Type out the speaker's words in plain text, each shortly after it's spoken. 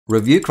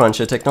Review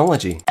Cruncher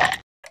technology.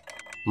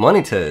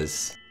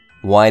 Monitors.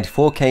 Wide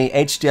 4K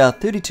HDR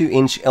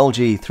 32-inch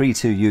LG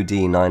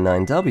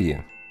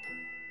 32UD99-W.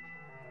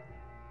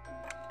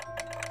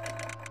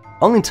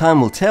 Only time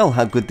will tell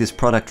how good this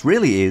product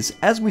really is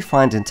as we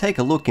find and take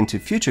a look into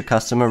future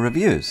customer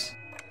reviews.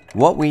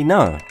 What we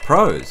know.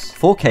 Pros: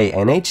 4K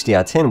and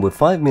HDR10 with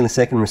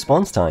 5ms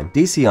response time,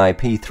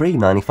 DCI-P3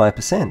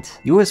 95%,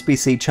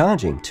 USB-C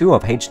charging, 2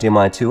 of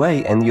HDMI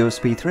 2A and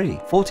USB 3,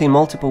 14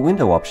 multiple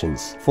window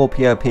options, 4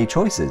 POP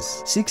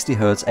choices,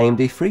 60Hz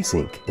AMD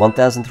FreeSync,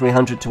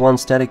 1300:1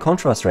 static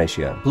contrast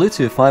ratio,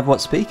 Bluetooth 5W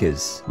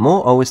speakers,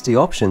 more OSD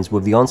options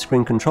with the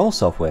on-screen control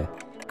software.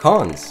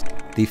 Cons: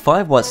 the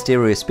 5W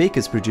stereo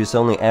speakers produce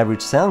only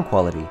average sound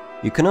quality.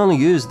 You can only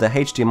use the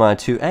HDMI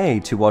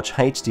 2A to watch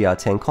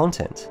HDR10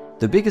 content.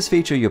 The biggest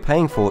feature you're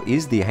paying for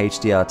is the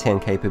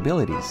HDR10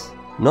 capabilities.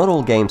 Not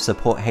all games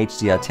support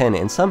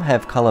HDR10 and some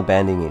have color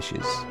banding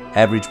issues.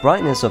 Average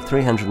brightness of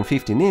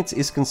 350 nits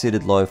is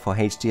considered low for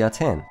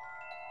HDR10.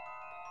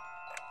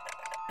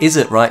 Is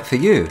it right for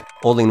you?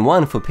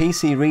 All-in-one for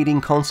PC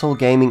reading, console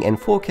gaming and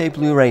 4K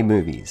Blu-ray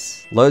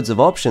movies. Loads of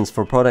options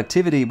for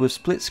productivity with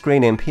split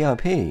screen and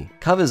PRP.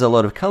 Covers a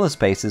lot of color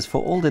spaces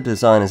for all the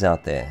designers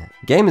out there.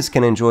 Gamers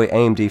can enjoy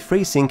AMD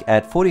FreeSync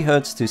at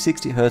 40Hz to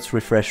 60Hz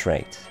refresh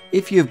rate.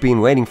 If you've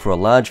been waiting for a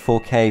large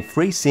 4K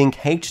FreeSync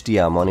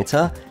HDR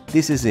monitor,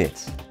 this is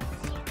it.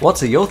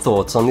 What are your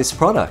thoughts on this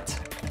product?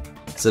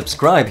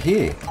 Subscribe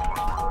here.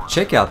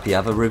 Check out the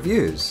other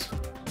reviews.